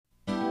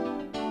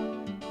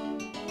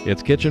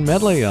It's Kitchen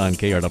Medley on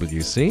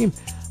KRWC,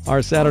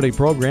 our Saturday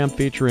program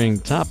featuring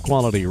top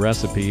quality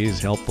recipes,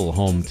 helpful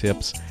home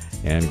tips,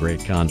 and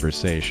great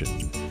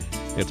conversation.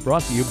 It's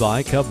brought to you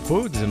by Cub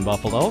Foods in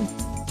Buffalo.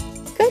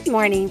 Good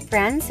morning,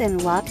 friends,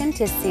 and welcome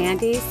to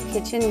Sandy's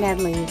Kitchen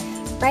Medley,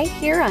 right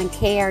here on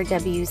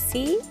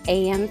KRWC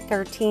AM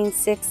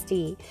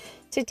 1360.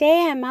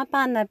 Today I'm up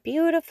on the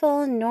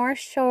beautiful north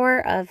shore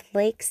of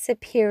Lake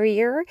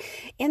Superior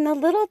in the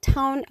little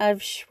town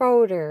of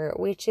Schroeder,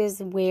 which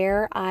is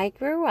where I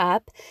grew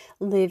up,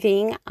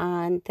 living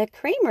on the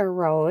Kramer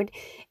Road.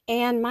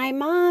 And my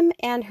mom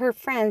and her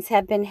friends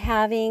have been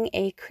having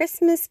a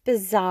Christmas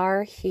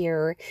bazaar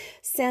here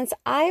since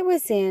I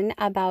was in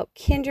about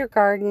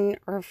kindergarten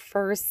or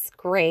first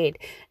grade,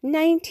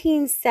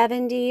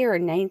 1970 or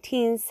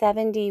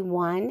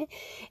 1971.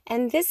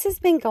 And this has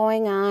been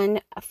going on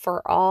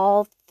for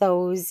all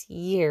those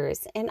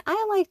years. And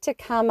I like to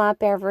come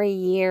up every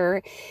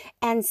year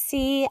and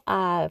see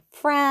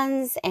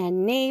friends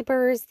and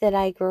neighbors that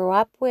I grew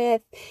up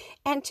with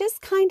and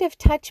just kind of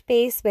touch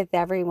base with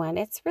everyone.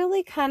 It's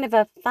really kind of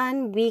a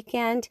fun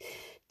weekend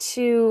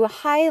to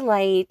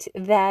highlight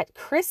that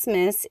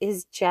Christmas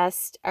is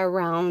just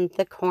around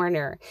the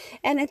corner.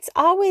 And it's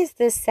always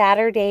the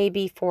Saturday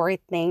before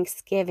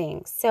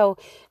Thanksgiving. So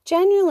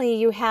generally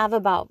you have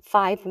about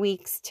 5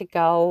 weeks to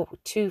go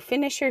to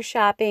finish your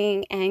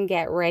shopping and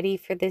get ready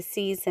for the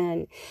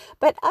season.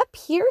 But up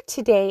here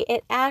today,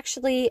 it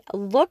actually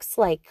looks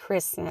like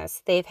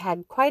Christmas. They've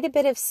had quite a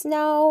bit of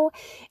snow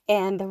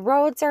and the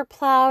roads are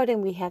plowed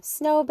and we have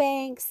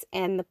snowbanks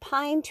and the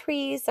pine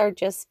trees are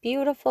just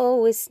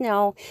beautiful with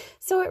snow.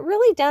 So it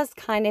really does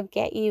kind of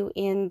get you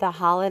in the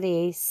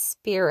holiday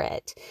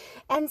spirit.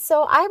 And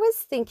so I was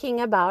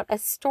thinking about a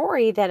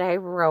story that I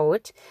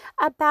wrote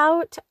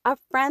about a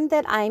friend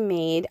that I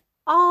made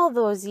all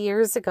those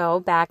years ago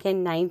back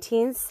in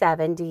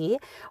 1970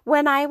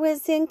 when I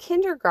was in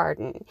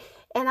kindergarten.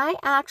 And I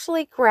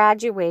actually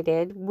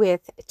graduated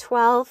with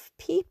 12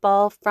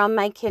 people from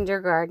my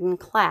kindergarten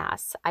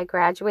class. I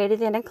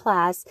graduated in a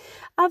class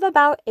of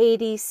about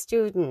 80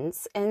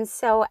 students. And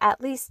so at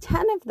least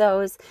 10 of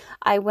those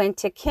I went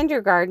to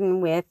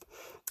kindergarten with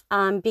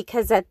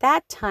because at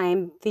that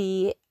time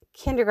the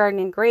kindergarten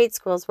and grade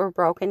schools were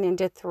broken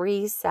into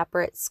 3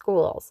 separate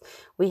schools.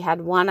 We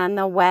had one on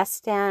the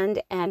West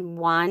End and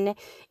one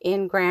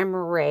in Grand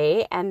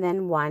Marais and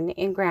then one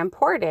in Grand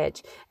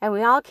Portage. And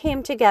we all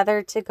came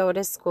together to go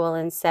to school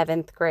in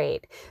 7th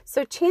grade.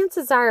 So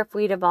chances are if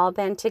we'd have all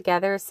been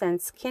together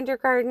since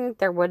kindergarten,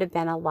 there would have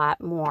been a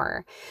lot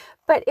more.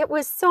 But it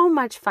was so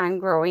much fun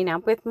growing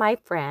up with my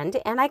friend,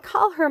 and I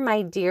call her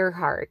my dear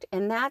heart.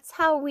 And that's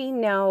how we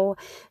know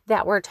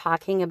that we're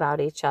talking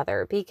about each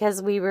other,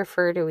 because we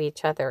refer to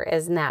each other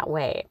as in that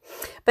way.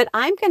 But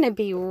I'm going to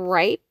be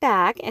right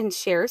back and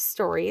share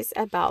stories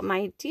about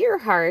my dear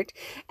heart.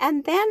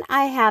 And then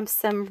I have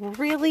some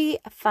really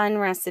fun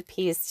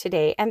recipes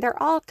today, and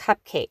they're all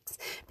cupcakes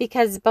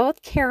because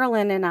both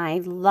Carolyn and I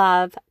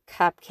love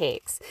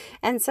cupcakes.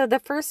 And so the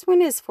first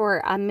one is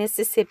for a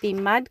Mississippi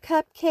mud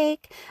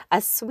cupcake,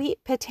 a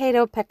sweet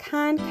potato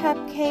pecan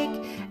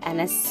cupcake, and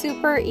a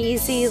super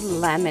easy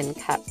lemon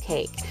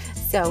cupcake.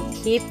 So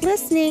keep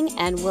listening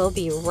and we'll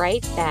be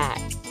right back.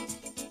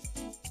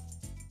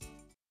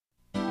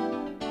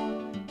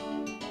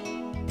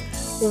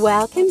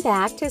 Welcome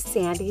back to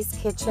Sandy's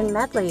Kitchen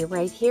Medley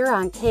right here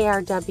on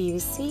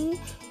KRWC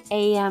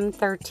AM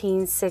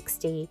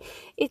 1360.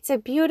 It's a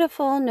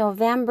beautiful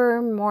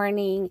November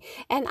morning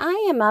and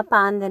I am up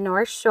on the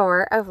north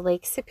shore of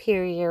Lake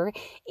Superior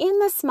in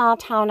the small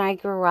town I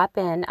grew up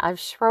in of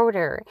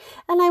Schroeder.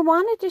 And I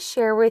wanted to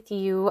share with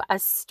you a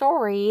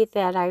story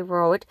that I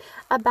wrote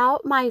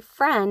about my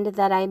friend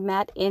that I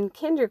met in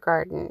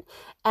kindergarten,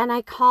 and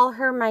I call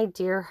her my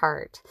dear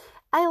heart.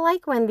 I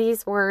like when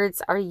these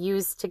words are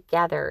used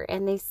together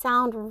and they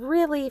sound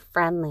really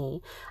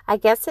friendly. I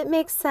guess it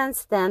makes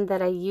sense then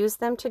that I use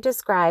them to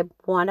describe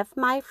one of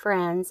my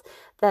friends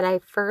that I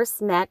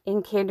first met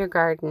in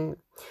kindergarten.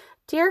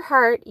 Dear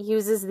Heart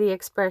uses the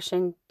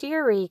expression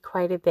dearie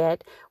quite a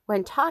bit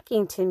when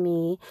talking to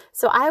me,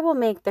 so I will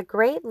make the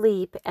great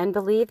leap and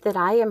believe that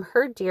I am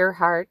her dear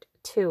heart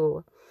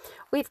too.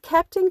 We've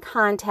kept in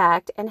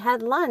contact and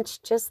had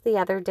lunch just the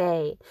other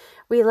day.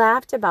 We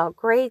laughed about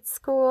grade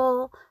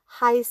school,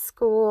 high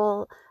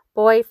school,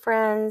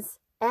 boyfriends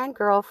and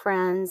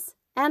girlfriends,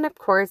 and of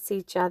course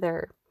each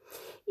other.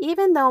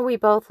 Even though we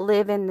both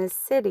live in the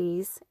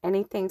cities,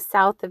 anything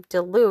south of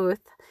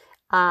Duluth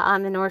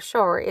on the North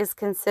Shore is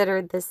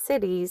considered the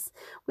cities,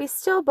 we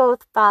still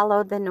both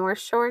follow the North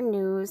Shore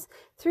news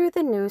through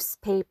the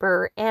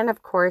newspaper and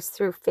of course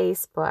through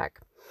Facebook.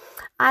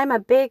 I'm a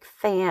big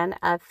fan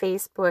of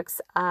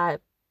Facebook's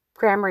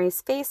Grand Marais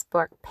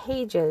Facebook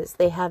pages.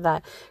 They have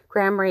a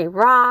Grand Marais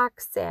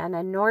Rocks and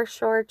a North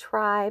Shore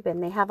Tribe,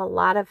 and they have a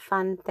lot of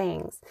fun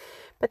things.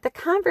 But the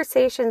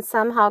conversation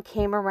somehow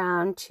came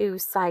around to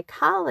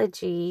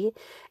psychology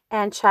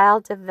and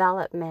child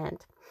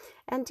development.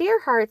 And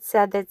Dearheart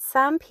said that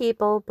some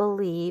people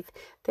believe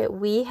that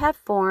we have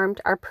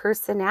formed our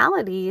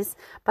personalities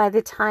by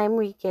the time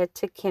we get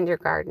to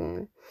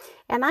kindergarten.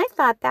 And I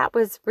thought that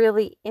was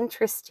really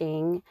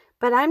interesting,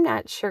 but I'm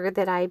not sure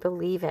that I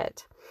believe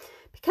it.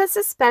 Because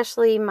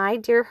especially my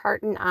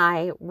Dearheart and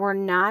I were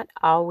not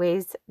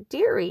always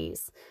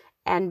dearies,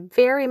 and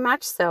very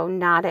much so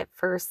not at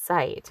first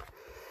sight.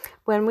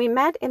 When we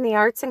met in the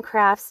arts and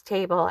crafts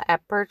table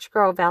at Birch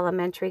Grove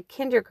Elementary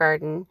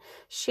Kindergarten,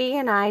 she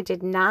and I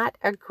did not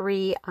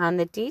agree on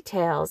the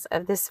details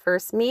of this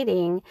first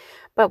meeting,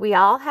 but we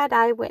all had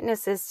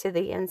eyewitnesses to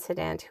the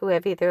incident who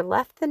have either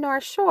left the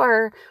North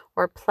Shore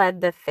or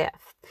pled the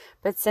Fifth.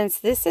 But since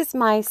this is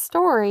my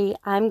story,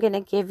 I'm going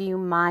to give you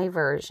my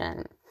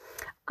version.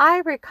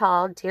 I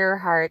recall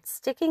Dearheart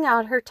sticking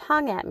out her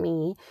tongue at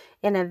me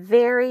in a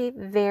very,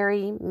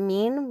 very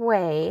mean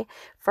way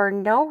for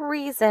no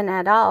reason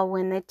at all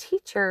when the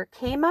teacher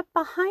came up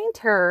behind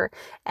her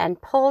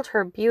and pulled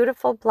her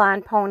beautiful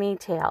blonde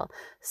ponytail,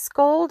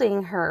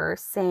 scolding her,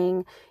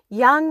 saying,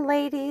 "Young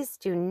ladies,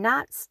 do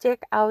not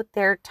stick out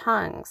their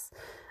tongues."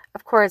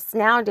 Of course,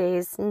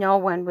 nowadays, no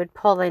one would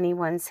pull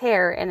anyone's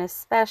hair, and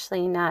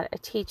especially not a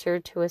teacher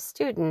to a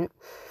student.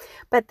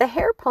 But the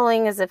hair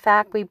pulling is a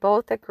fact we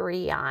both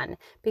agree on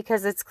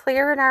because it's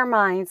clear in our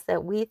minds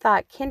that we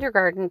thought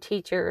kindergarten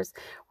teachers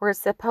were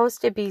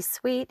supposed to be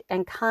sweet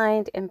and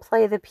kind and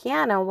play the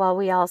piano while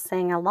we all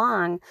sang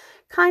along,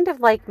 kind of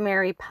like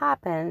Mary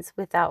Poppins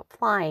without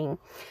flying.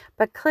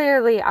 But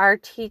clearly our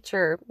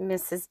teacher,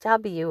 Mrs.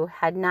 W.,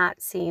 had not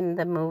seen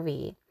the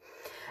movie.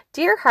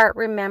 Dearheart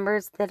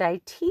remembers that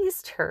I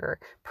teased her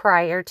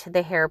prior to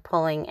the hair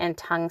pulling and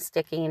tongue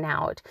sticking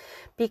out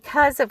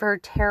because of her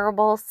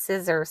terrible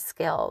scissor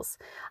skills.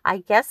 I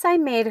guess I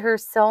made her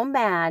so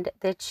mad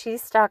that she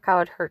stuck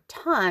out her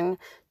tongue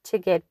to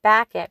get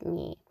back at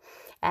me.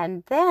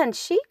 And then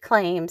she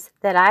claims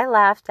that I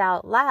laughed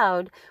out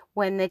loud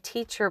when the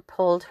teacher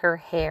pulled her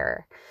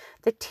hair.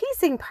 The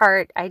teasing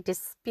part I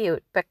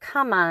dispute, but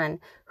come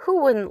on,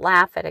 who wouldn't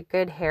laugh at a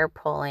good hair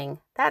pulling?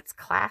 That's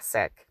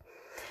classic.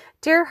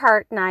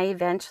 Dearheart and I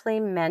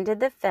eventually mended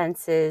the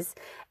fences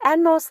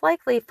and most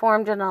likely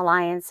formed an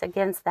alliance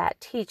against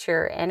that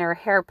teacher and her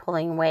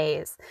hair-pulling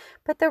ways,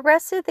 but the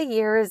rest of the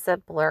year is a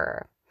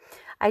blur.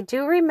 I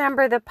do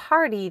remember the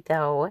party,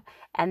 though,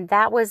 and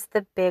that was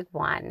the big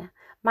one.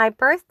 My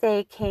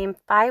birthday came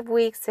 5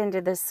 weeks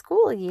into the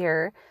school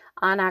year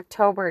on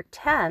October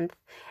 10th,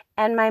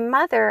 and my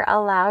mother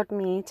allowed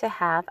me to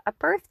have a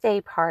birthday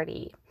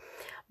party.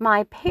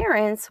 My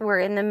parents were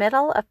in the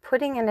middle of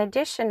putting an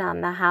addition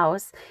on the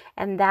house,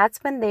 and that's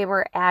when they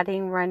were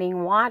adding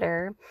running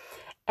water.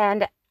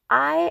 And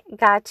I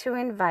got to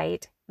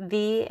invite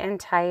the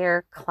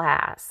entire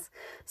class.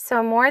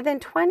 So more than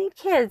 20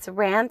 kids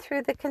ran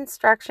through the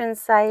construction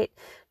site,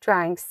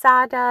 drawing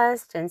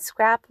sawdust and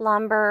scrap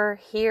lumber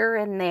here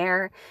and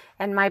there.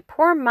 And my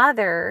poor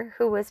mother,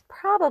 who was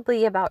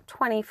probably about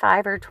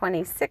 25 or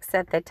 26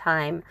 at the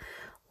time,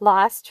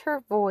 lost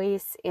her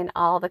voice in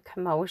all the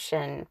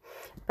commotion.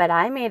 But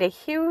I made a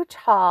huge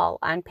haul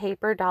on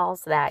paper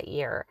dolls that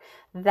year.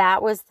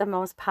 That was the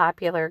most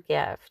popular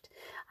gift.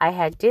 I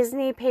had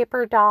Disney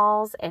paper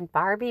dolls and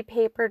Barbie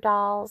paper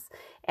dolls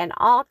and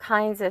all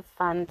kinds of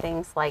fun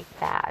things like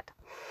that.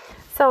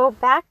 So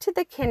back to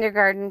the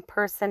kindergarten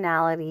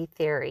personality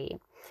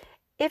theory.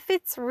 If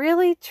it's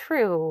really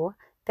true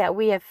that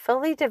we have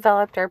fully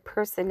developed our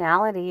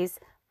personalities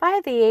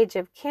by the age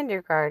of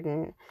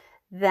kindergarten,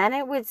 then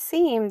it would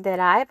seem that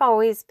I've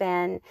always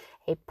been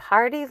a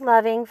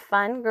party-loving,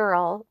 fun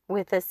girl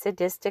with a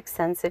sadistic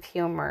sense of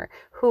humor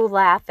who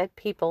laugh at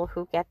people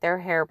who get their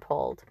hair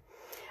pulled.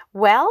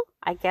 Well,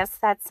 I guess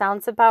that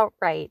sounds about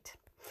right.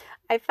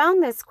 I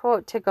found this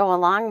quote to go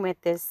along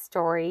with this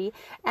story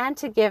and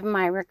to give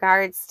my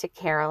regards to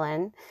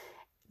Carolyn.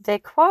 The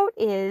quote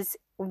is,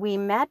 "We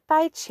met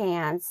by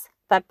chance,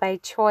 but by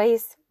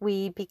choice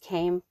we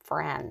became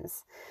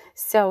friends."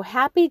 So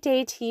happy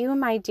day to you,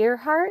 my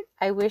Dearheart.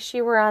 I wish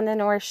you were on the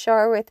North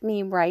Shore with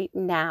me right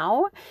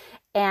now.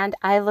 And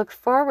I look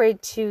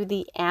forward to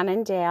the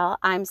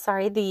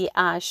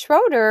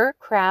Schroeder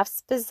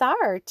Crafts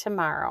Bazaar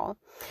tomorrow.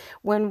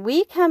 When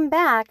we come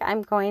back,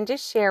 I'm going to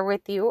share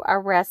with you a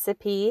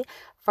recipe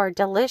for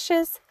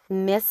delicious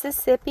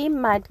Mississippi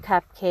mud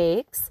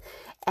cupcakes.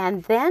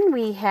 And then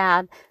we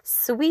have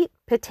sweet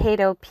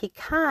potato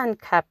pecan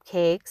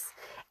cupcakes.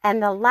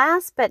 And the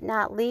last but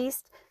not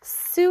least,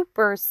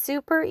 super,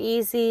 super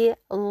easy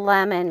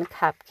lemon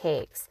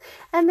cupcakes.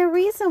 And the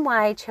reason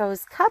why I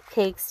chose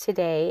cupcakes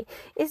today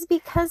is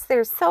because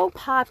they're so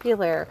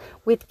popular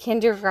with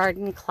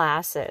kindergarten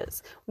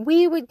classes.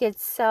 We would get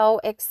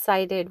so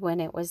excited when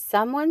it was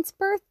someone's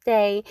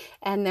birthday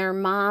and their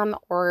mom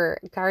or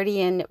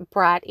guardian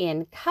brought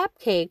in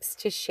cupcakes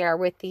to share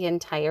with the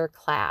entire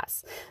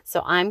class.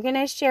 So I'm going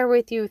to share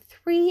with you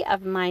 3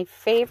 of my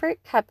favorite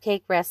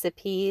cupcake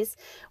recipes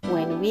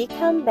when we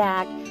come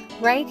back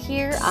right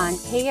here on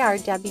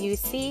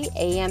KRWC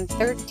AM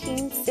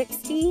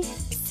 1360,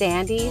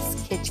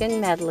 Sandy's Kitchen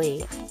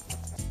Medley.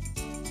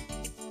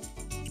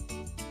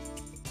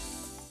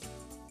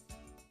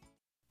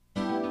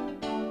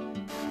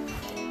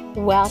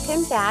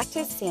 Welcome back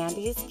to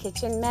Sandy's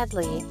Kitchen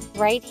Medley,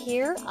 right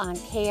here on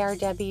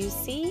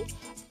KRWC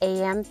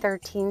AM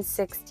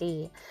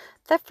 1360.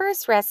 The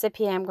first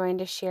recipe I'm going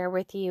to share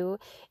with you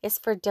is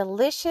for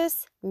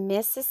delicious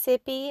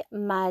Mississippi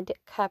mud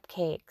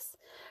cupcakes.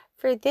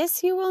 For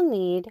this, you will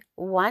need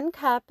 1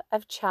 cup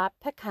of chopped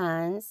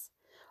pecans,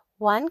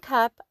 1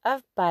 cup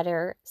of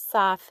butter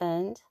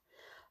softened,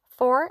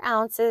 4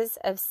 ounces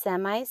of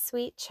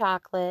semi-sweet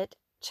chocolate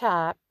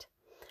chopped,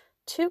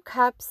 2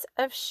 cups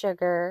of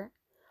sugar,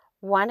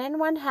 1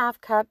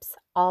 1/2 cups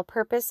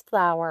all-purpose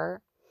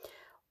flour,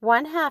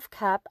 1/2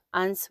 cup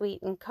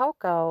unsweetened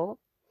cocoa,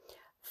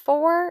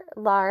 4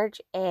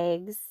 large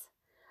eggs,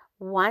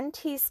 1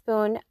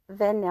 teaspoon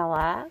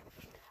vanilla,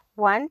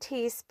 1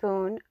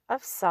 teaspoon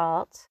of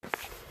salt,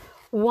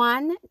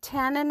 1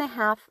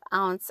 10.5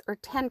 ounce or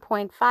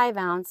 10.5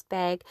 ounce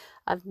bag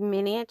of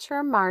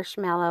miniature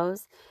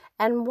marshmallows,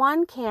 and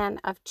 1 can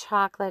of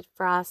chocolate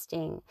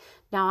frosting.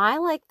 Now, I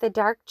like the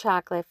dark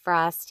chocolate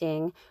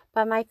frosting,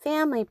 but my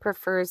family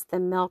prefers the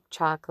milk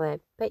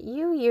chocolate, but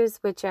you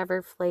use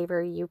whichever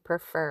flavor you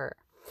prefer.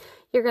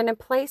 You're going to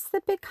place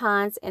the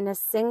pecans in a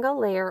single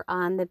layer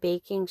on the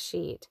baking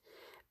sheet.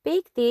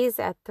 Bake these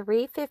at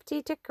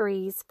 350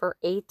 degrees for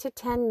 8 to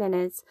 10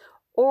 minutes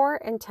or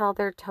until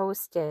they're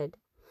toasted.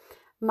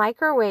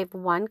 Microwave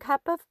 1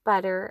 cup of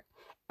butter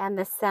and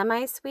the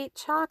semi-sweet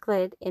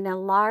chocolate in a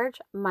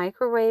large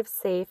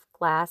microwave-safe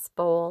glass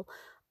bowl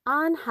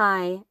on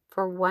high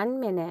for 1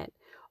 minute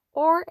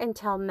or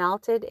until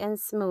melted and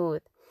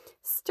smooth.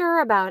 Stir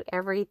about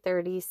every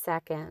 30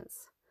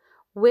 seconds.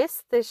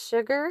 Whisk the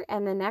sugar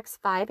and the next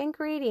 5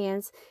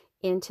 ingredients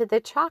into the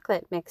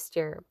chocolate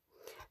mixture.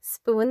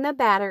 Spoon the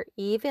batter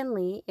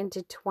evenly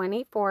into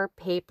 24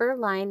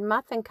 paper-lined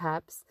muffin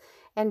cups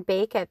and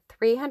bake at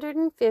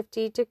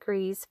 350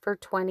 degrees for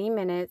 20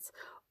 minutes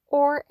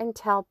or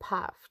until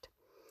puffed.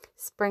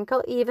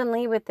 Sprinkle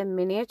evenly with the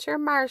miniature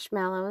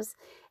marshmallows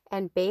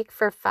and bake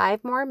for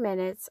 5 more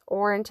minutes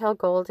or until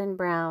golden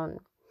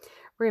brown.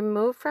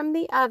 Remove from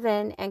the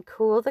oven and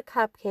cool the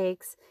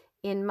cupcakes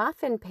in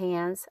muffin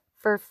pans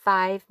for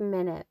 5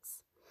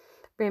 minutes.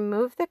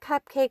 Remove the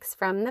cupcakes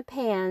from the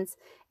pans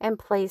and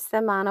place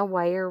them on a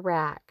wire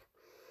rack.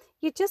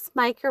 You just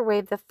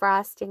microwave the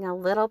frosting a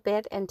little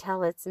bit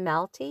until it's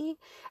melty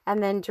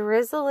and then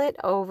drizzle it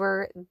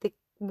over the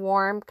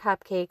warm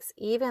cupcakes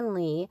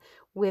evenly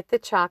with the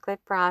chocolate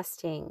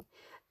frosting.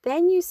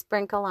 Then you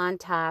sprinkle on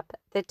top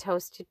the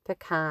toasted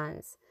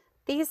pecans.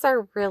 These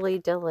are really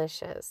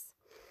delicious.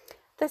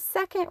 The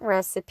second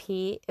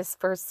recipe is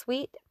for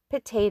sweet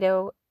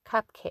potato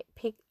pecan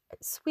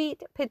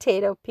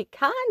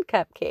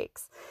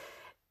cupcakes.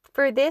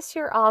 For this,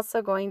 you're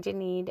also going to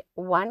need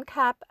 1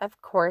 cup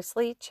of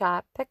coarsely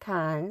chopped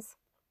pecans,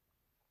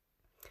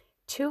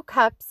 2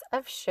 cups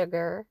of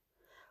sugar,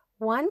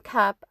 1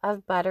 cup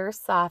of butter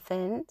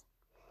softened,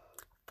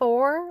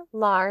 4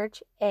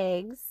 large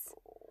eggs,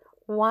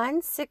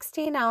 1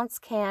 16-ounce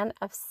can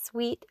of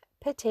sweet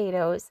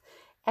potatoes,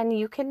 and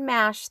you can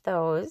mash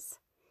those,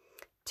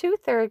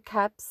 2/3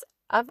 cups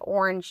of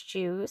orange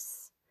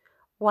juice,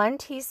 1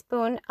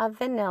 teaspoon of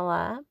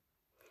vanilla,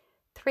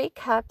 3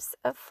 cups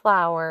of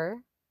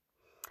flour,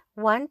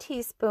 1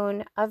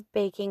 teaspoon of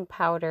baking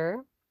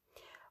powder,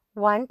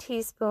 1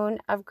 teaspoon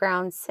of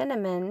ground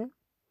cinnamon,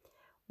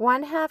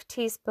 1/2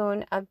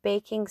 teaspoon of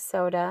baking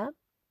soda,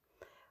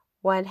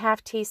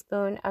 1/2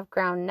 teaspoon of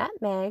ground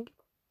nutmeg,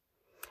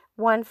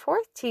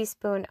 1/4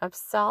 teaspoon of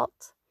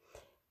salt,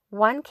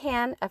 1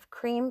 can of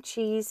cream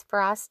cheese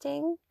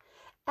frosting,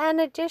 and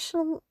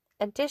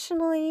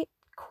additionally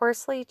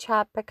coarsely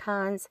chopped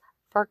pecans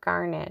for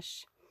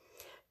garnish.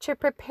 To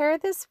prepare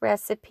this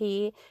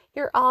recipe,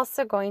 you're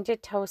also going to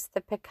toast the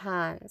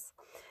pecans.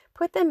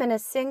 Put them in a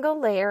single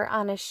layer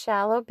on a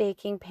shallow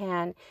baking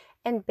pan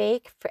and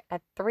bake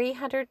at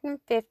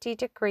 350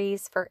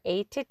 degrees for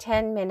 8 to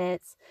 10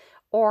 minutes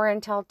or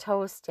until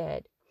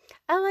toasted.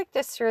 I like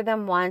to stir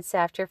them once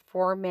after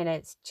 4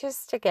 minutes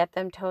just to get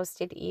them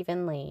toasted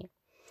evenly.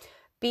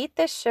 Beat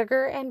the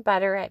sugar and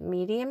butter at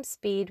medium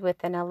speed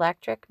with an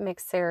electric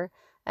mixer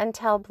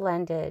until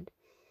blended.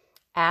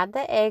 Add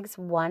the eggs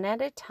one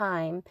at a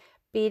time,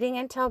 beating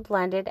until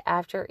blended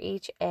after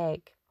each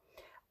egg.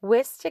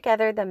 Whisk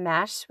together the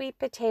mashed sweet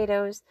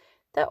potatoes,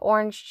 the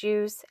orange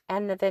juice,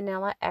 and the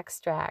vanilla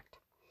extract.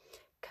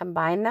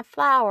 Combine the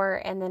flour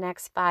and the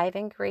next 5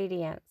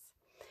 ingredients.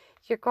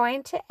 You're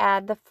going to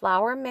add the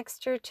flour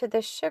mixture to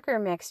the sugar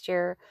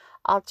mixture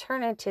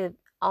alternately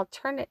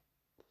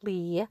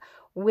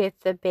with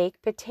the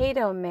baked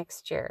potato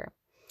mixture,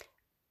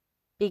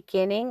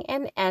 beginning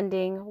and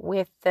ending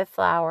with the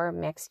flour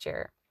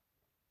mixture.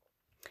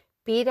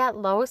 Beat at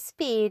low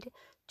speed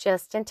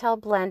just until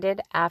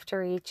blended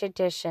after each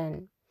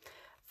addition.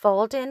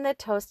 Fold in the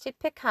toasted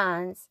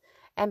pecans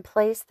and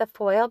place the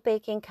foil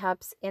baking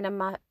cups in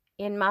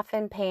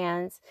muffin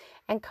pans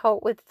and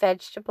coat with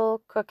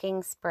vegetable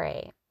cooking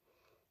spray.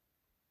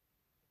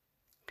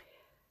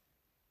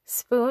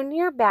 Spoon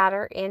your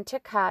batter into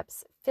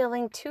cups,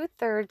 filling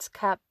 2/3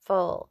 cup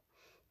full.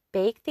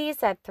 Bake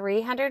these at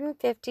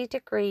 350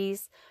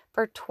 degrees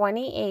for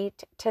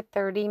 28 to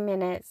 30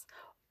 minutes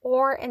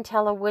or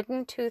until a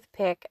wooden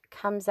toothpick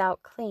comes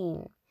out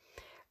clean.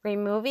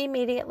 Remove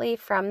immediately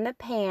from the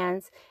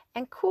pans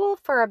and cool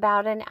for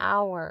about an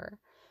hour.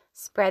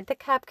 Spread the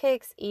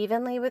cupcakes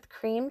evenly with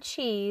cream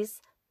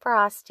cheese,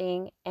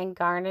 frosting, and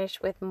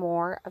garnish with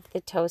more of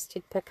the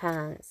toasted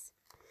pecans.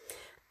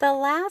 The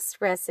last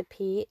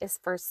recipe is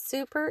for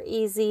super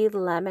easy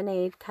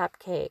lemonade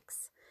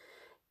cupcakes.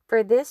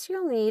 For this,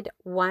 you'll need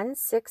 1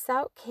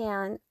 6-ounce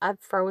can of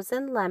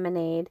frozen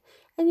lemonade,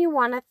 and you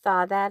want to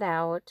thaw that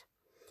out.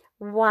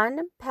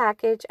 1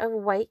 package of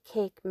white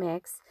cake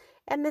mix,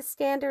 and the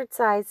standard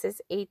size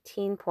is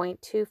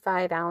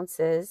 18.25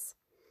 ounces.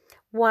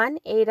 1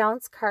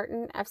 8-ounce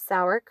carton of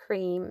sour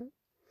cream.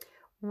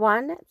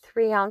 1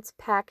 3-ounce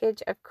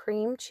package of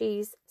cream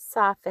cheese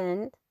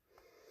softened.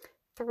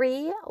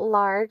 3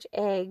 large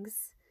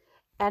eggs,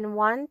 and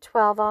 1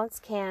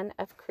 12-ounce can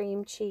of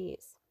cream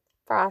cheese.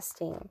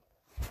 Frosting.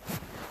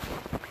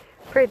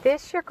 For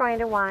this, you're going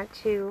to want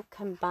to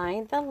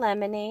combine the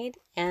lemonade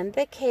and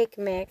the cake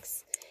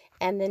mix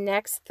and the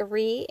next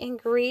 3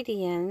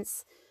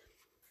 ingredients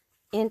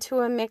into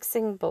a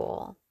mixing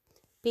bowl.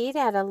 Beat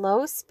at a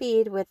low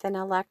speed with an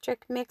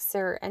electric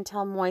mixer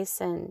until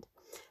moistened.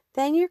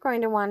 Then you're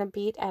going to want to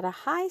beat at a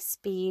high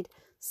speed,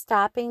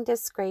 stopping to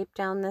scrape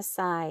down the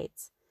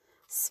sides.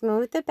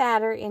 Smooth the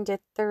batter into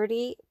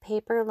 30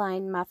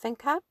 paper-lined muffin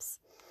cups.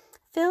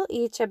 Fill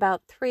each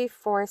about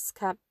 3/4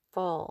 cup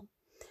full.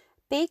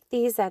 Bake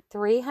these at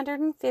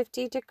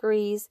 350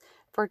 degrees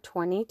for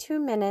 22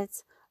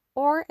 minutes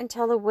or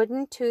until a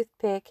wooden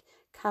toothpick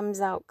comes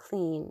out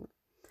clean.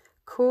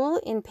 Cool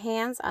in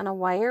pans on a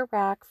wire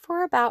rack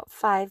for about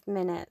 5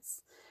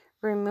 minutes.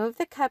 Remove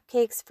the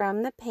cupcakes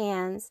from the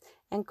pans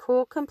and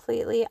cool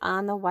completely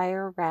on the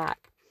wire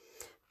rack.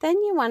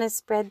 Then you want to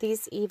spread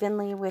these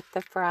evenly with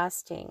the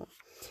frosting.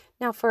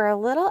 Now, for a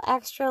little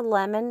extra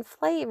lemon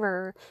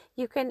flavor,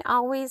 you can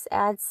always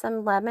add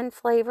some lemon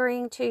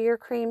flavoring to your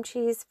cream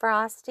cheese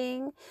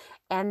frosting,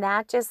 and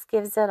that just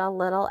gives it a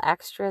little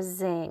extra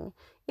zing.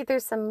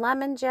 Either some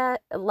lemon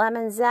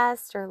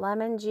zest or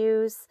lemon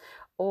juice,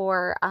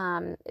 or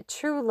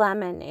true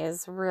lemon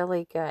is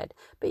really good.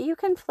 But you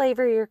can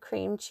flavor your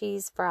cream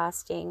cheese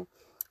frosting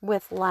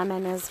with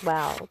lemon as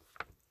well.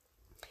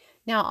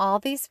 Now, all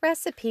these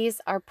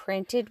recipes are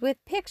printed with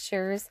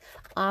pictures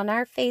on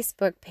our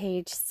Facebook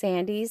page,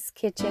 Sandy's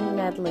Kitchen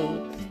Medley.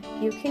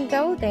 You can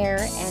go there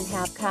and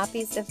have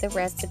copies of the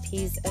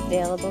recipes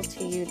available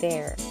to you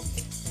there.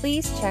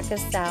 Please check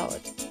us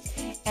out.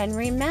 And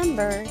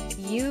remember,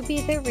 you be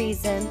the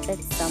reason that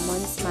someone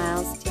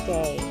smiles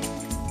today.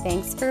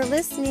 Thanks for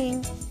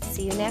listening.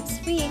 See you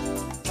next week.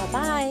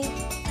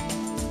 Bye-bye.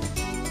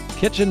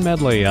 Kitchen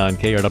Medley on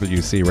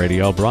KRWC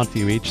Radio, brought to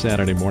you each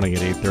Saturday morning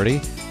at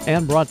 8:30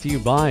 and brought to you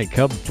by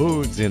Cub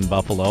Foods in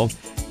Buffalo.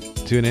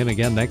 Tune in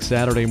again next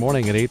Saturday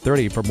morning at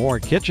 8:30 for more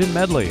Kitchen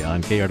Medley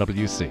on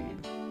KRWC.